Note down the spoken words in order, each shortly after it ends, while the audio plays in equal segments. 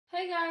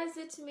guys,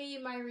 it's me,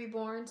 Mya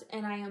Reborns,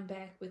 and I am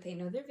back with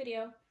another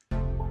video.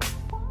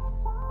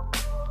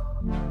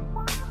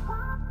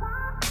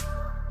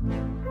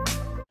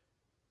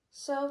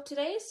 So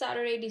today is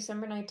Saturday,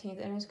 December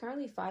 19th, and it's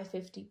currently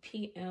 5:50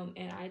 p.m.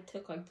 and I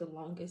took like the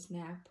longest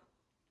nap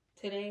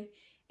today,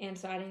 and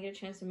so I didn't get a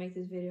chance to make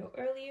this video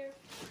earlier.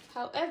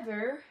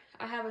 However,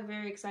 I have a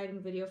very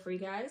exciting video for you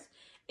guys.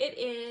 It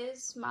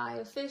is my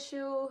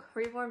official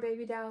Reborn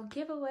baby doll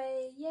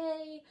giveaway.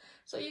 Yay!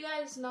 So you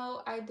guys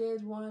know I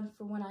did one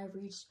for when I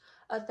reached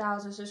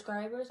 1,000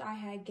 subscribers. I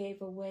had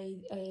gave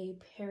away a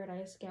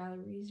Paradise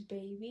Galleries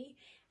baby,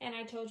 and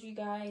I told you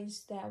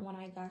guys that when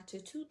I got to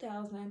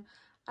 2,000,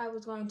 I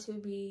was going to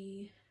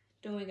be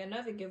doing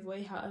another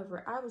giveaway.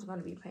 However, I was going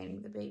to be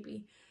painting the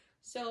baby.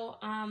 So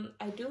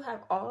I do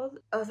have all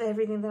of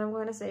everything that I'm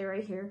going to say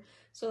right here,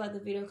 so that the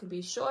video could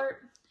be short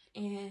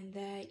and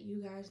that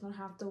you guys don't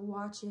have to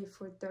watch it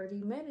for 30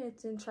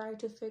 minutes and try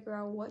to figure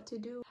out what to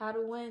do, how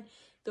to win,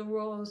 the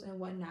rules and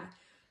whatnot.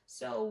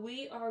 So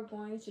we are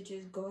going to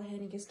just go ahead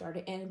and get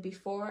started. And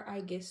before I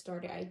get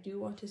started, I do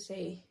want to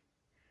say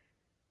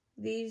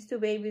these two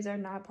babies are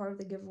not part of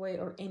the giveaway,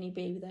 or any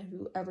baby that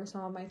you ever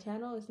saw on my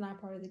channel is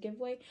not part of the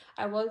giveaway.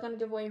 I was going to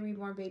give away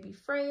Reborn baby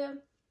Freya.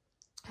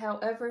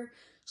 However,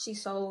 she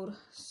sold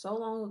so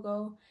long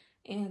ago,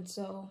 and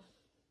so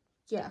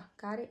yeah,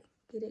 got it,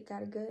 get it,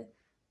 got it good.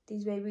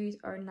 These babies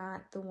are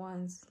not the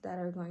ones that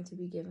are going to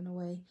be given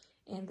away,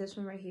 and this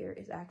one right here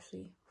is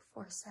actually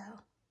for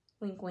sale.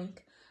 Wink,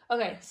 wink.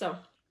 Okay, so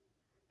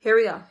here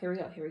we go.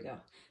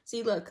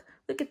 See, look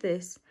at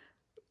this.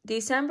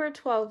 December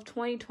 12th,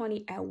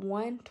 2020 at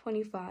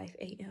 1:25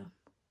 a.m.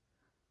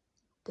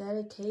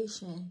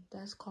 Dedication.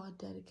 That's called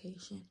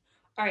dedication.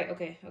 All right,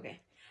 okay.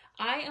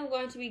 I am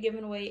going to be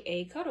giving away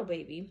a cuddle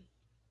baby.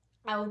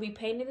 I will be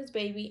painting this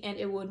baby, and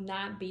it will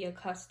not be a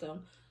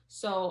custom.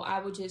 So I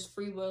would just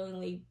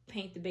willingly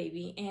paint the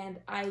baby.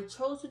 And I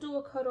chose to do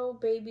a cuddle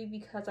baby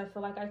because I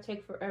feel like I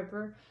take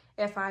forever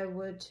if I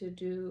were to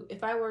do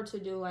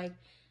like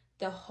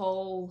the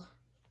whole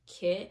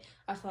kit.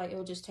 I feel like it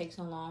would just take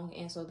so long,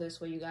 and so this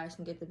way you guys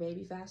can get the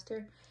baby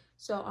faster.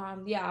 So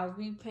yeah, I'll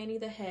be painting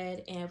the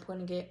head and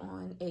putting it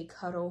on a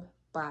cuddle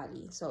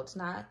body, so it's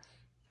not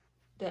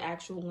the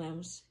actual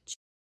limbs.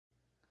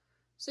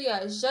 So yeah,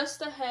 it's just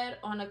the head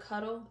on a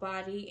cuddle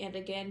body, and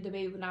again, the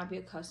baby would not be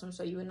a custom,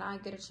 so you would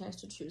not get a chance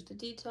to choose the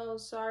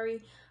details,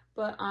 sorry.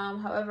 But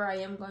however, I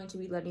am going to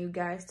be letting you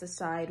guys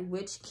decide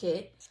which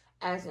kit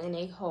as in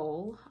a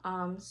whole.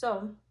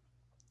 So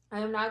I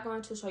am not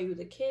going to show you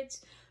the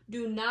kits.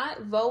 Do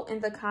not vote in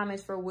the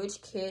comments for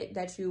which kit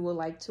that you would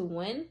like to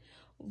win.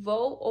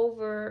 Vote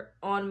over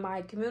on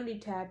my community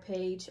tab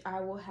page.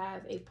 I will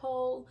have a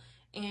poll,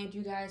 and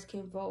you guys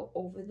can vote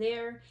over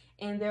there.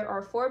 And there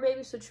are 4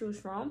 babies to choose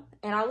from,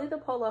 and I'll leave the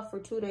poll up for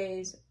 2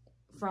 days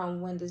from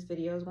when this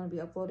video is going to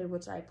be uploaded,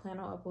 which I plan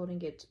on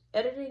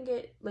editing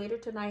it later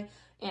tonight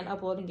and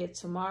uploading it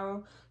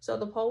tomorrow. So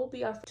the poll will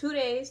be up for 2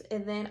 days,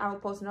 and then I'll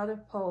post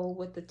another poll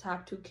with the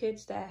top 2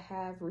 kits that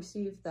have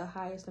received the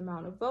highest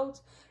amount of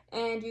votes,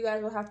 and you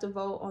guys will have to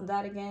vote on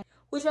that again.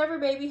 Whichever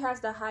baby has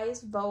the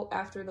highest vote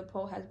after the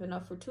poll has been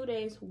up for 2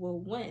 days will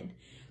win.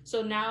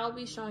 So now I'll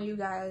be showing you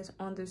guys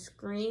on the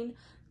screen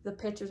the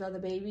pictures of the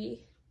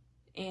baby,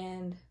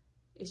 and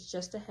it's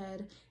just a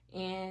head,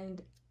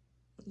 and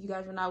you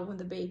guys will not win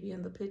the baby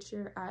in the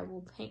picture. I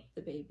will paint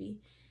the baby.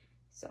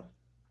 So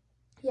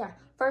yeah,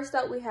 first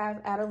up we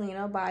have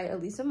Iylena by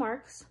Elisa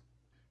Marks.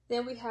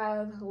 Then we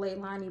have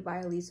Leilani by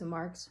Elisa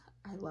Marks.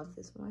 I love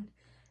this one.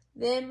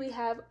 Then we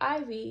have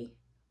Ivy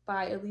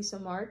by Elisa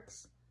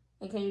Marks.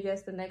 And can you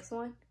guess the next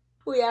one?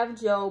 We have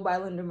Joe by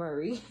Linda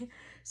Murray.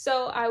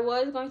 So I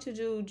was going to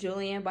do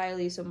Julian by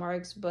Elisa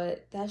Marks,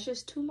 but that's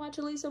just too much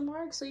Elisa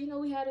Marks. So, you know,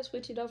 we had to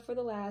switch it up for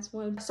the last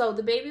one. So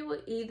the baby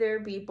will either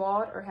be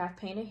bald or have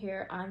painted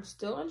hair. I'm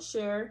still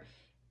unsure.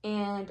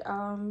 And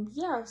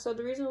yeah, so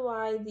the reason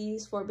why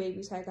these 4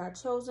 babies had got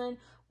chosen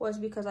was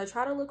because I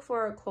tried to look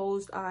for a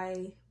closed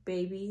eye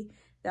baby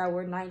that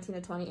were 19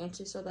 to 20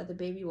 inches so that the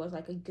baby was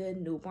like a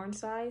good newborn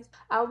size.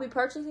 I'll be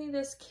purchasing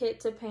this kit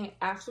to paint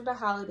after the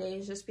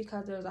holidays just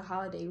because there's a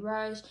holiday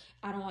rush.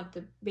 I don't want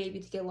the baby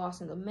to get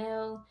lost in the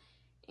mail.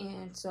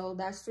 And so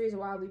that's the reason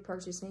why I'll be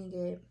purchasing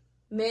it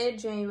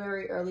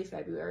mid-January, early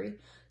February.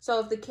 So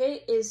if the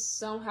kit is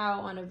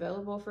somehow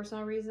unavailable for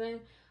some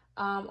reason,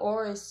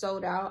 or is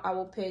sold out, I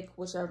will pick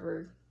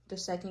whichever the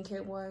second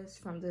kit was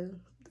from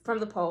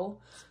the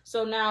poll.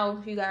 So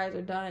now you guys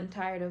are done,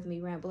 tired of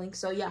me rambling.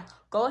 So yeah,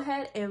 go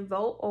ahead and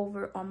vote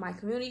over on my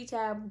community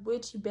tab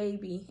which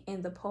baby,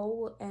 and the poll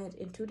will end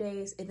in 2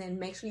 days. And then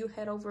make sure you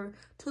head over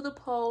to the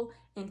poll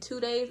in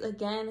 2 days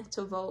again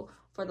to vote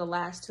for the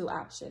last 2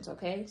 options,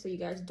 okay? So you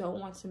guys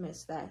don't want to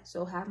miss that.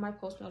 So have my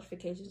post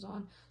notifications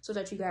on so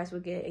that you guys will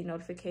get a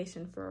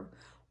notification for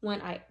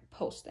when I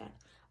post that.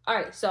 All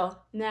right, so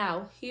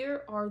now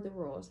here are the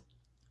rules.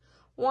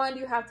 1,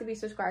 you have to be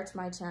subscribed to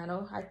my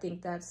channel. I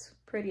think that's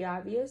pretty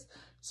obvious.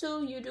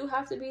 2, you do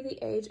have to be the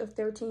age of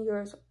 13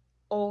 years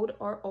old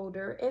or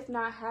older. If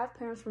not, have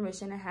parents'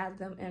 permission and have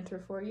them enter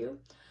for you.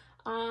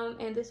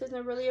 And this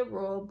isn't really a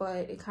rule,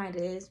 but it kind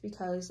of is,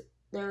 because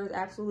there is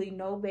absolutely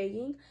no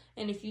begging.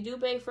 And if you do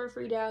beg for a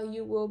free doll,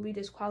 you will be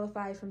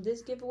disqualified from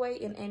this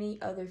giveaway and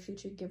any other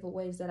future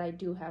giveaways that I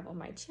do have on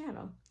my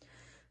channel.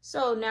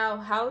 So now,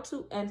 how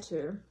to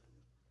enter.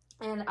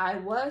 And I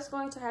was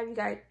going to have you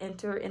guys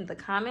enter in the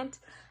comments.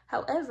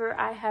 However,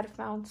 I had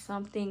found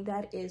something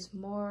that is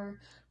more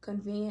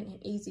convenient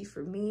and easy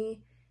for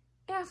me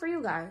and for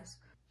you guys.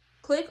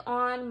 Click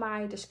on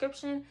my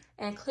description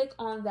and click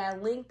on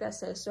that link that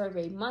says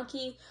Survey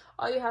Monkey.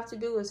 All you have to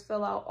do is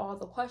fill out all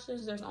the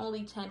questions. There's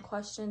only 10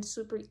 questions,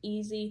 super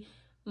easy.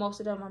 Most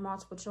of them are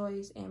multiple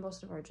choice and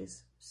most of them are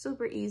just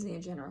super easy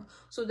in general.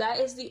 So that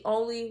is the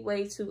only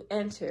way to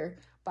enter,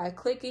 by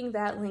clicking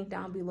that link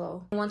down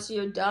below. Once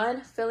you're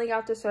done filling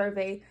out the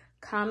survey,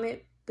 comment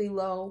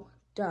below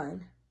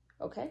done.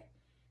 Okay?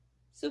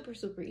 Super,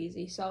 super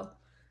easy. So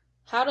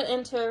how to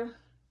enter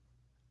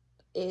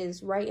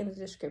is right in the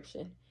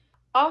description.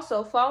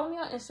 Also, follow me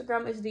on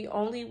Instagram is the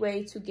only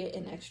way to get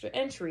an extra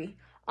entry.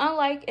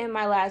 Unlike in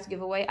my last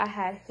giveaway, I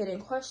had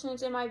hidden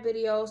questions in my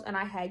videos and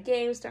I had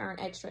games to earn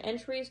extra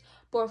entries.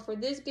 But for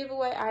this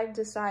giveaway, I've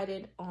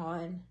decided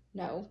on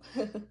no.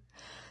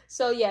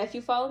 So yeah, if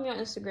you follow me on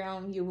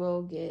Instagram, you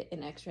will get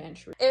an extra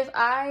entry. If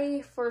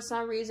I, for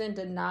some reason,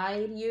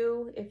 denied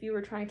you, if you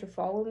were trying to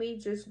follow me,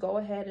 just go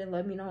ahead and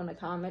let me know in the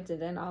comments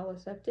and then I'll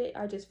accept it.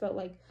 I just felt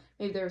like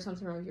maybe there was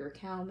something wrong with your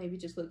account. Maybe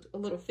it just looked a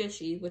little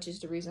fishy, which is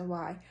the reason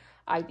why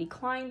I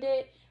declined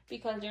it,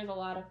 because there's a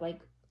lot of like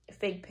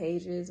fake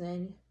pages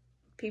and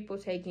people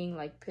taking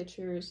like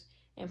pictures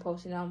and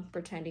posting them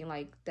pretending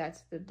like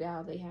that's the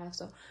doll they have.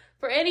 So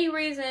for any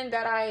reason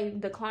that I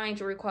declined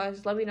your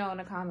request, let me know in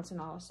the comments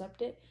and I'll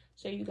accept it,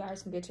 so you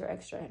guys can get your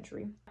extra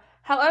entry.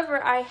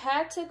 However, I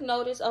had took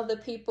notice of the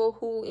people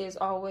who is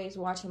always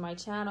watching my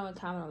channel and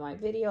comment on my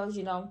videos,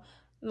 you know,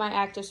 my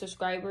active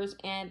subscribers,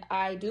 and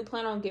I do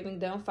plan on giving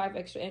them 5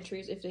 extra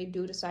entries if they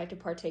do decide to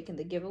partake in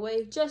the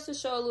giveaway, just to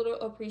show a little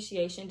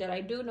appreciation that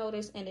I do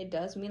notice, and it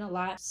does mean a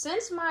lot.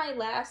 Since my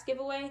last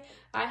giveaway,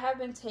 I have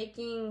been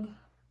taking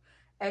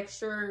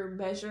extra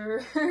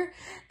measure,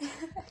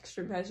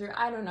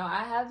 I don't know.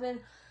 I have been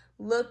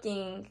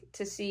looking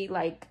to see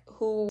like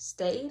who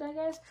stayed, I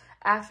guess,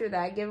 after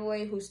that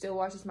giveaway, who still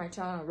watches my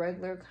channel on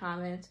regular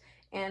comments,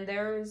 and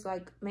there's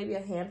like maybe a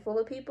handful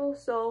of people.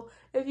 So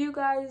if you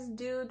guys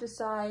do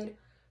decide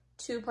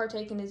to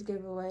partake in this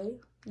giveaway,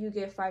 you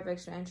get 5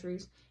 extra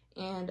entries,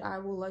 and I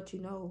will let you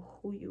know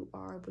who you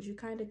are, but you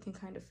can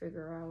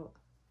figure out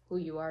who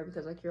you are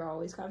because like you're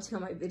always commenting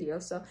on my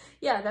videos. So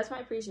yeah, that's my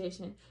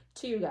appreciation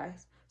to you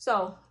guys.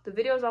 So the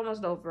video is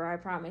almost over, I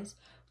promise.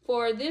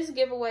 For this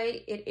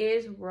giveaway, it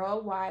is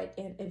worldwide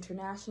and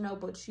international,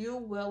 but you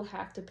will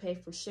have to pay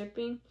for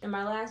shipping. In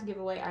my last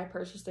giveaway, I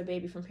purchased a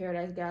baby from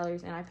Paradise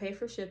Galleries and I paid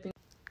for shipping.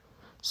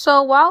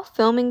 So while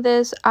filming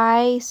this,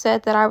 I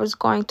said that I was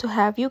going to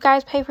have you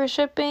guys pay for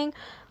shipping,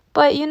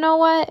 but you know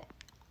what?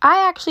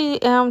 I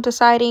actually am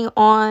deciding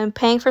on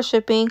paying for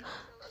shipping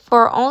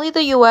for only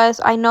the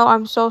US. I know,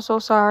 I'm so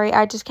sorry.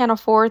 I just can't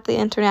afford the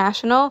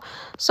international.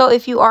 So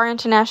if you are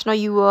international,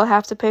 you will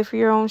have to pay for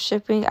your own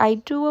shipping. I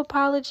do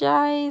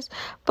apologize.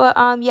 But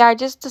yeah, I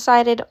just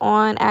decided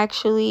on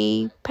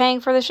actually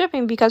paying for the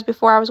shipping, because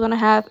before I was going to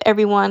have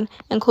everyone,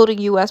 including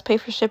US, pay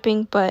for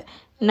shipping, but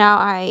now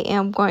I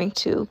am going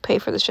to pay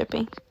for the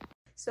shipping.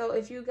 So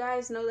if you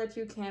guys know that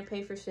you can't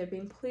pay for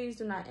shipping, please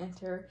do not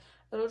enter.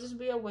 It'll just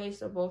be a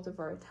waste of both of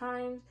our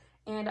times.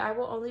 And I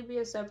will only be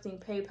accepting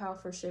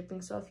PayPal for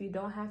shipping. So if you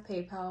don't have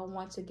PayPal,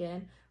 once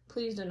again,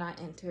 please do not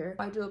enter.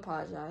 I do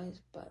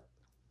apologize, but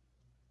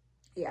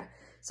yeah.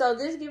 So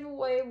this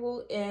giveaway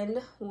will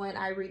end when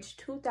I reach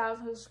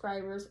 2,000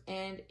 subscribers,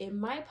 and it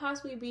might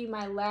possibly be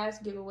my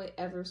last giveaway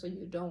ever, so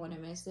you don't want to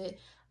miss it.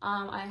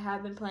 I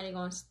have been planning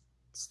on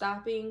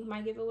stopping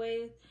my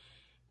giveaway.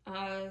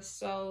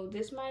 So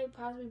this might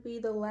possibly be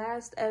the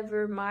last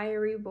ever Mya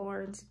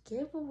Reborns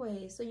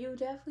giveaway. So you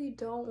definitely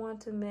don't want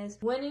to miss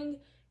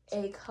winning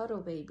a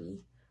cuddle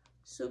baby.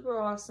 Super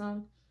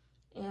awesome.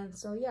 And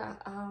so yeah,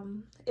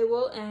 it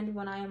will end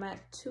when I am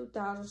at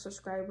 2,000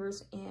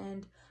 subscribers,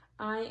 and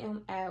I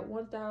am at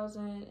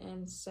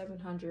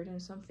 1,700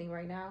 and something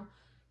right now.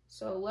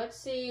 So let's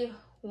see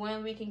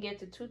when we can get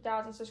to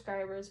 2,000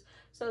 subscribers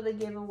so the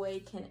giveaway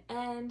can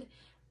end.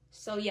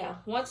 So yeah,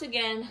 once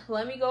again,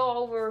 let me go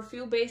over a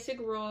few basic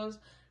rules.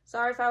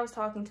 Sorry if I was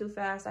talking too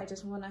fast. I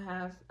just want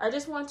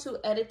to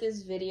edit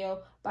this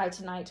video by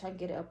tonight, try to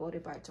get it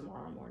uploaded by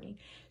tomorrow morning.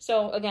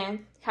 So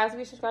again, have to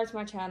be subscribed to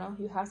my channel.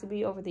 You have to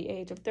be over the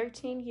age of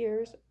 13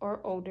 years or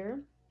older.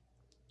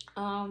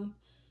 And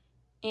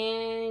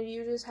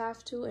you just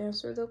have to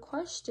answer the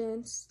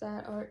questions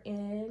that are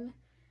in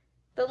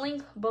the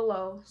link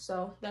below.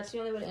 So that's the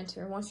only way to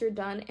enter. Once you're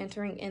done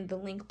entering in the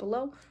link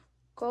below,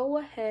 go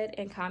ahead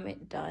and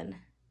comment done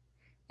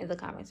in the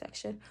comment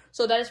section.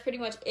 So that is pretty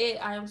much it.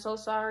 I am so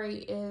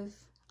sorry if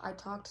I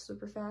talked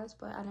super fast,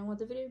 but I didn't want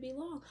the video to be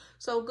long.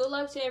 So good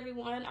luck to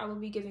everyone. I will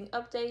be giving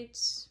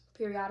updates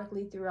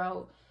periodically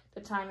throughout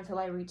the time until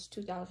I reach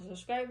 2,000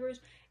 subscribers.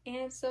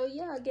 And so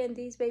yeah, again,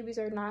 these babies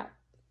are not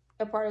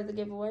a part of the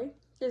giveaway.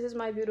 This is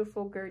my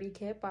beautiful Gertie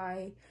kit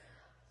by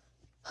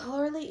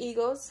Lorelei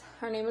Eagles.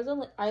 Her name is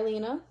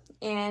Iylena.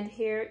 And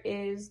here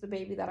is the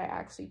baby that I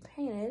actually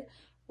painted,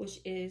 which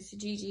is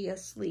Gigi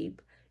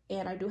asleep.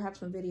 And I do have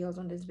some videos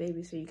on this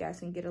baby so you guys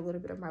can get a little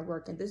bit of my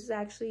work. And this is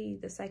actually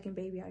the second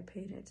baby I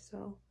painted.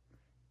 So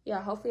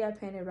yeah, hopefully I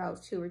painted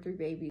about 2 or 3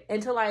 babies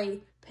until I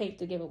paint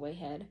the giveaway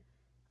head.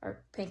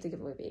 Or paint the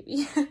giveaway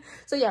baby.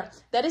 So yeah,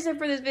 that is it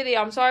for this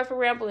video. I'm sorry for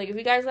rambling. If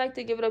you guys liked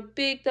it, give it a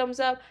big thumbs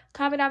up.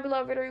 Comment down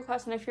below a video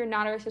request. And if you're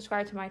not already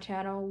subscribed to my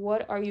channel,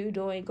 what are you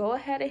doing? Go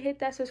ahead and hit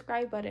that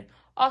subscribe button.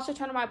 Also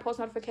turn on my post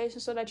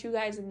notifications so that you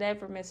guys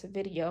never miss a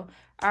video.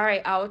 All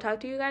right, I will talk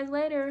to you guys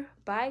later.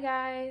 Bye,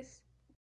 guys.